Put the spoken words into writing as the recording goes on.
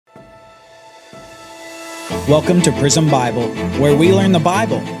Welcome to Prism Bible, where we learn the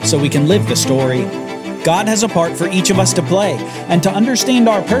Bible so we can live the story. God has a part for each of us to play, and to understand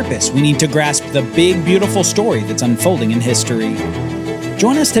our purpose, we need to grasp the big, beautiful story that's unfolding in history.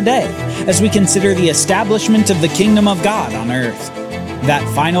 Join us today as we consider the establishment of the kingdom of God on earth, that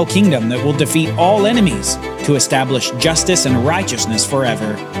final kingdom that will defeat all enemies to establish justice and righteousness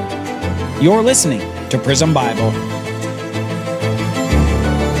forever. You're listening to Prism Bible.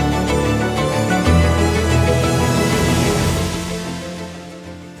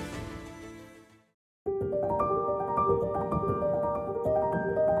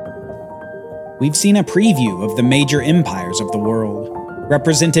 We've seen a preview of the major empires of the world,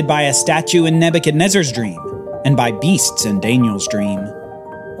 represented by a statue in Nebuchadnezzar's dream and by beasts in Daniel's dream.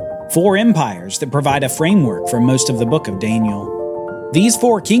 4 empires that provide a framework for most of the book of Daniel. These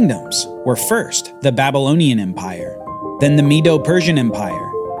 4 kingdoms were first the Babylonian Empire, then the Medo-Persian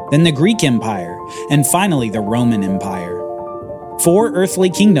Empire, then the Greek Empire, and finally the Roman Empire. 4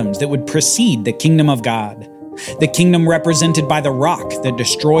 earthly kingdoms that would precede the kingdom of God. The kingdom represented by the rock that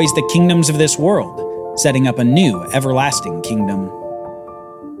destroys the kingdoms of this world, setting up a new, everlasting kingdom.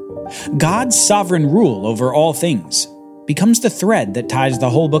 God's sovereign rule over all things becomes the thread that ties the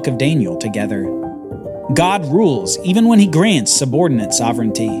whole book of Daniel together. God rules even when he grants subordinate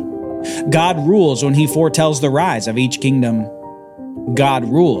sovereignty. God rules when he foretells the rise of each kingdom. God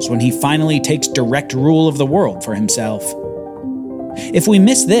rules when he finally takes direct rule of the world for himself. If we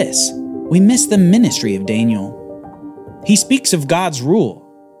miss this, we miss the ministry of Daniel. He speaks of God's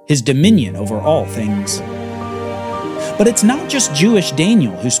rule, his dominion over all things. But it's not just Jewish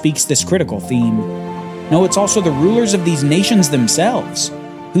Daniel who speaks this critical theme. No, it's also the rulers of these nations themselves,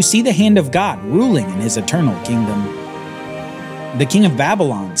 who see the hand of God ruling in his eternal kingdom. The king of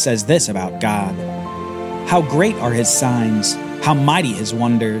Babylon says this about God: "How great are his signs, how mighty his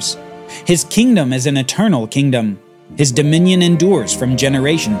wonders. His kingdom is an eternal kingdom. His dominion endures from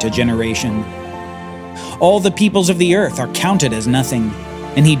generation to generation. All the peoples of the earth are counted as nothing,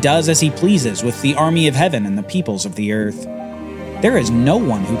 and he does as he pleases with the army of heaven and the peoples of the earth. There is no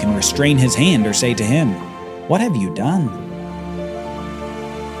one who can restrain his hand or say to him, 'What have you done?'"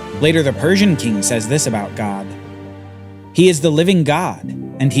 Later, the Persian king says this about God: "He is the living God,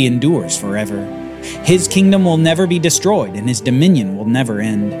 and he endures forever. His kingdom will never be destroyed, and his dominion will never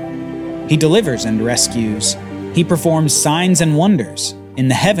end. He delivers and rescues. He performs signs and wonders in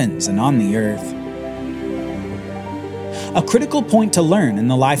the heavens and on the earth." A critical point to learn in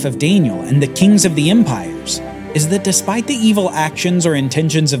the life of Daniel and the kings of the empires is that despite the evil actions or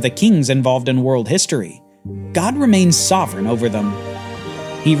intentions of the kings involved in world history, God remains sovereign over them.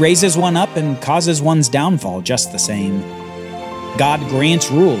 He raises one up and causes one's downfall just the same. God grants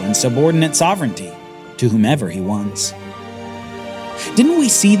rule and subordinate sovereignty to whomever he wants. Didn't we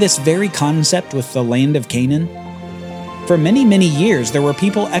see this very concept with the land of Canaan? For many, many years, there were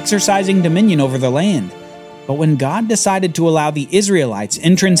people exercising dominion over the land. But when God decided to allow the Israelites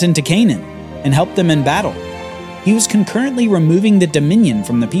entrance into Canaan and help them in battle, he was concurrently removing the dominion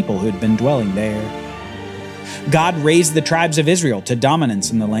from the people who had been dwelling there. God raised the tribes of Israel to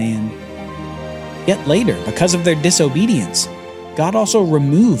dominance in the land. Yet later, because of their disobedience, God also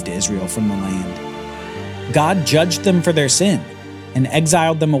removed Israel from the land. God judged them for their sin and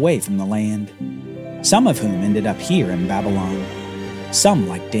exiled them away from the land, some of whom ended up here in Babylon, some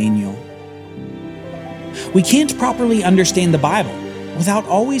like Daniel. We can't properly understand the Bible without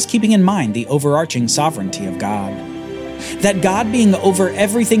always keeping in mind the overarching sovereignty of God. That God, being over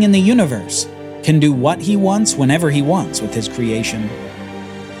everything in the universe, can do what he wants whenever he wants with his creation.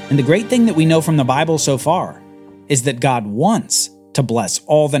 And the great thing that we know from the Bible so far is that God wants to bless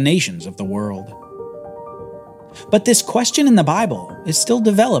all the nations of the world. But this question in the Bible is still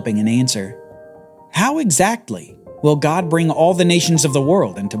developing an answer. How exactly will God bring all the nations of the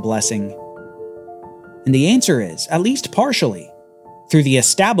world into blessing? And the answer is, at least partially, through the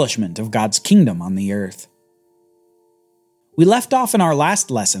establishment of God's kingdom on the earth. We left off in our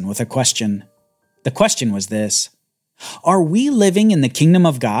last lesson with a question. The question was this: are we living in the kingdom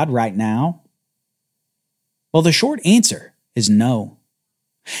of God right now? Well, the short answer is no.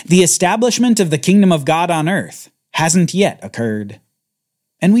 The establishment of the kingdom of God on earth hasn't yet occurred.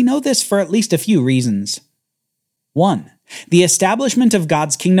 And we know this for at least a few reasons. 1. The establishment of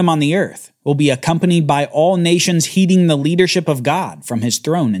God's kingdom on the earth will be accompanied by all nations heeding the leadership of God from his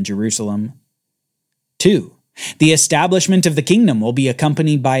throne in Jerusalem. 2. The establishment of the kingdom will be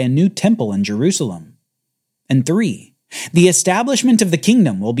accompanied by a new temple in Jerusalem. And 3. The establishment of the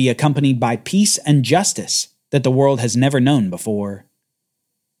kingdom will be accompanied by peace and justice that the world has never known before.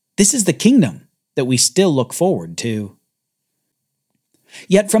 This is the kingdom that we still look forward to.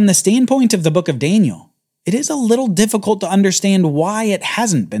 Yet from the standpoint of the book of Daniel, it is a little difficult to understand why it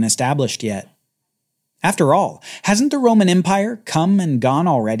hasn't been established yet. After all, hasn't the Roman Empire come and gone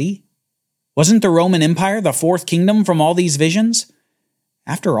already? Wasn't the Roman Empire the fourth kingdom from all these visions?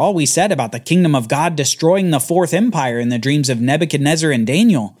 After all we said about the kingdom of God destroying the fourth empire in the dreams of Nebuchadnezzar and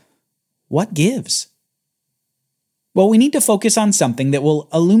Daniel, what gives? Well, we need to focus on something that will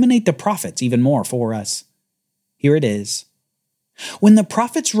illuminate the prophets even more for us. Here it is. When the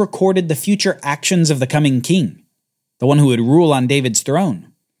prophets recorded the future actions of the coming king, the one who would rule on David's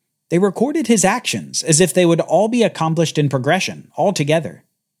throne, they recorded his actions as if they would all be accomplished in progression, all together.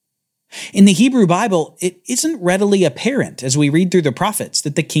 In the Hebrew Bible, it isn't readily apparent as we read through the prophets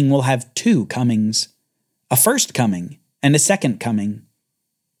that the king will have two comings, a first coming and a second coming.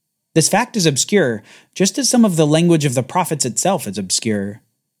 This fact is obscure, just as some of the language of the prophets itself is obscure.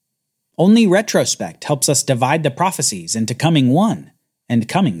 Only retrospect helps us divide the prophecies into coming one and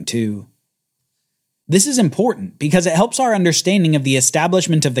coming two. This is important because it helps our understanding of the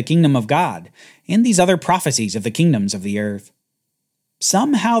establishment of the kingdom of God and these other prophecies of the kingdoms of the earth.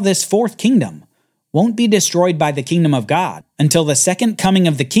 Somehow this fourth kingdom won't be destroyed by the kingdom of God until the second coming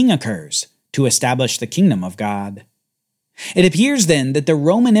of the king occurs to establish the kingdom of God. It appears then that the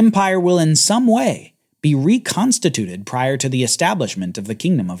Roman Empire will in some way be reconstituted prior to the establishment of the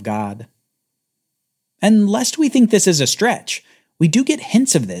kingdom of God. And lest we think this is a stretch, we do get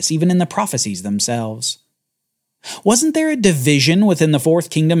hints of this even in the prophecies themselves. Wasn't there a division within the fourth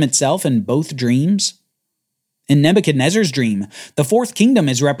kingdom itself in both dreams? In Nebuchadnezzar's dream, the fourth kingdom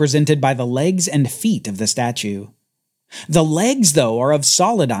is represented by the legs and feet of the statue. The legs, though, are of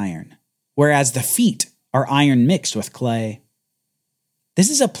solid iron, whereas the feet are iron mixed with clay. This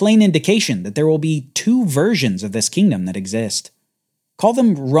is a plain indication that there will be two versions of this kingdom that exist. Call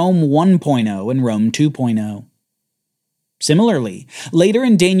them Rome 1.0 and Rome 2.0. Similarly, later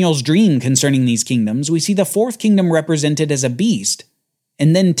in Daniel's dream concerning these kingdoms, we see the fourth kingdom represented as a beast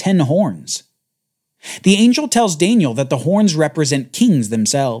and then 10 horns. The angel tells Daniel that the horns represent kings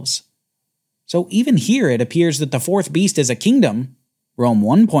themselves. So even here it appears that the fourth beast is a kingdom, Rome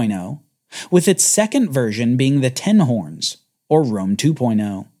 1.0, with its second version being the 10 horns, or Rome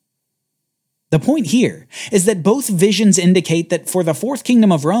 2.0. The point here is that both visions indicate that for the fourth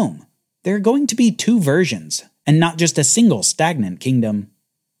kingdom of Rome, there are going to be two versions, and not just a single stagnant kingdom.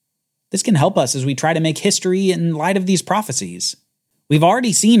 This can help us as we try to make history in light of these prophecies. We've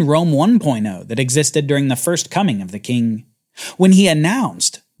already seen Rome 1.0 that existed during the first coming of the king, when he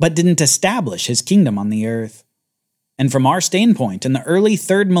announced but didn't establish his kingdom on the earth. And from our standpoint in the early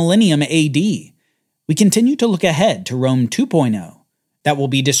 3rd millennium AD, we continue to look ahead to Rome 2.0 that will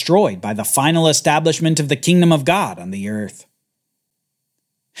be destroyed by the final establishment of the kingdom of God on the earth.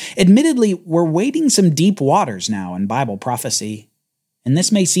 Admittedly, we're wading some deep waters now in Bible prophecy, and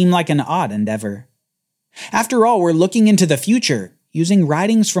this may seem like an odd endeavor. After all, we're looking into the future using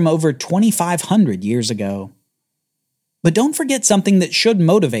writings from over 2,500 years ago. But don't forget something that should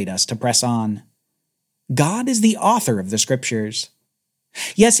motivate us to press on. God is the author of the scriptures.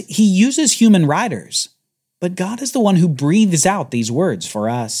 Yes, he uses human writers, but God is the one who breathes out these words for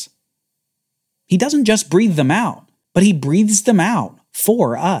us. He doesn't just breathe them out, but he breathes them out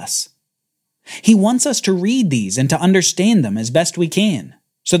for us. He wants us to read these and to understand them as best we can,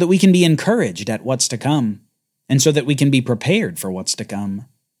 so that we can be encouraged at what's to come, and so that we can be prepared for what's to come.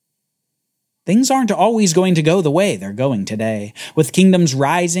 Things aren't always going to go the way they're going today, with kingdoms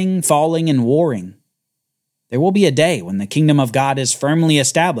rising, falling, and warring. There will be a day when the kingdom of God is firmly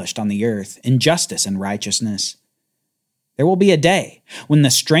established on the earth in justice and righteousness. There will be a day when the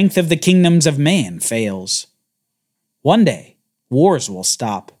strength of the kingdoms of man fails. One day, wars will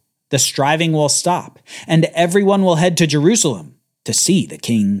stop, the striving will stop, and everyone will head to Jerusalem to see the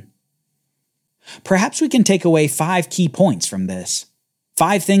king. Perhaps we can take away 5 key points from this.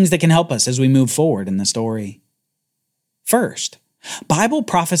 5 things that can help us as we move forward in the story. First, Bible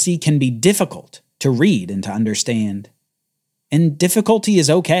prophecy can be difficult to read and to understand. And difficulty is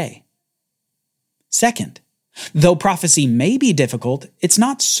okay. Second, though prophecy may be difficult, it's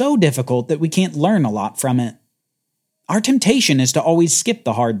not so difficult that we can't learn a lot from it. Our temptation is to always skip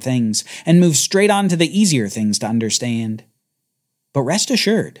the hard things and move straight on to the easier things to understand. But rest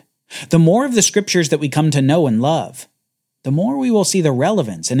assured, the more of the scriptures that we come to know and love, the more we will see the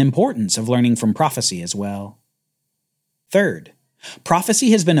relevance and importance of learning from prophecy as well. Third,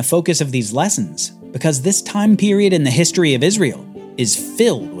 prophecy has been a focus of these lessons because this time period in the history of Israel is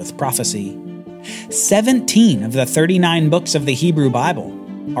filled with prophecy. 17 of the 39 books of the Hebrew Bible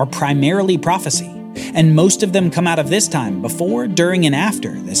are primarily prophecy, and most of them come out of this time before, during, and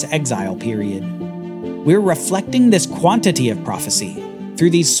after this exile period. We're reflecting this quantity of prophecy through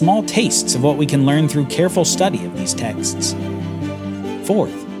these small tastes of what we can learn through careful study of these texts.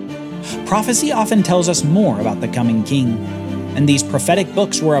 Fourth, prophecy often tells us more about the coming king, and these prophetic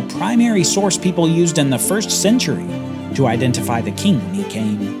books were a primary source people used in the first century to identify the king when he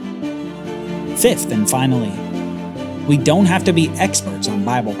came. Fifth, and finally, we don't have to be experts on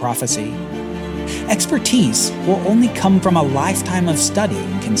Bible prophecy. Expertise will only come from a lifetime of study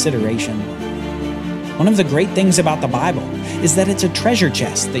and consideration. One of the great things about the Bible is that it's a treasure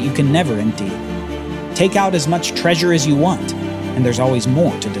chest that you can never empty. Take out as much treasure as you want, and there's always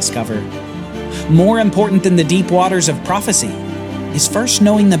more to discover. More important than the deep waters of prophecy is first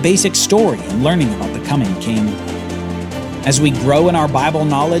knowing the basic story and learning about the coming king. As we grow in our Bible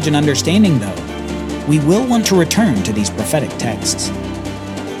knowledge and understanding, though, we will want to return to these prophetic texts.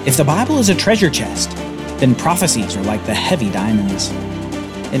 If the Bible is a treasure chest, then prophecies are like the heavy diamonds.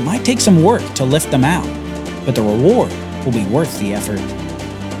 It might take some work to lift them out, but the reward will be worth the effort.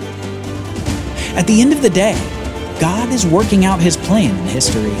 At the end of the day, God is working out His plan in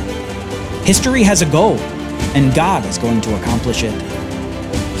history. History has a goal, and God is going to accomplish it.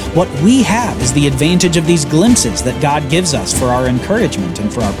 What we have is the advantage of these glimpses that God gives us for our encouragement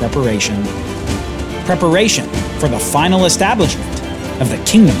and for our preparation. Preparation for the final establishment of the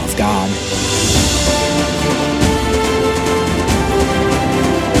kingdom of God.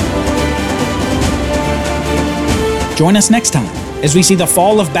 Join us next time as we see the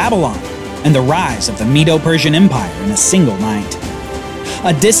fall of Babylon and the rise of the Medo-Persian Empire in a single night.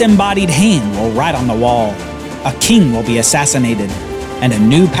 A disembodied hand will write on the wall, a king will be assassinated, and a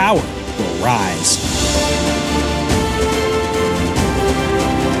new power will rise.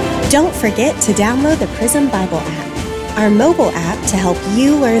 Don't forget to download the Prism Bible app, our mobile app to help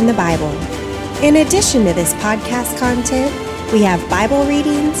you learn the Bible. In addition to this podcast content, we have Bible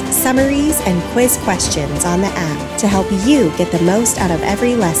readings, summaries, and quiz questions on the app to help you get the most out of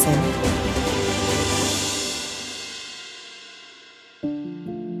every lesson.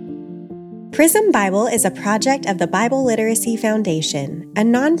 Prism Bible is a project of the Bible Literacy Foundation, a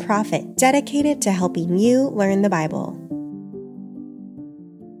nonprofit dedicated to helping you learn the Bible.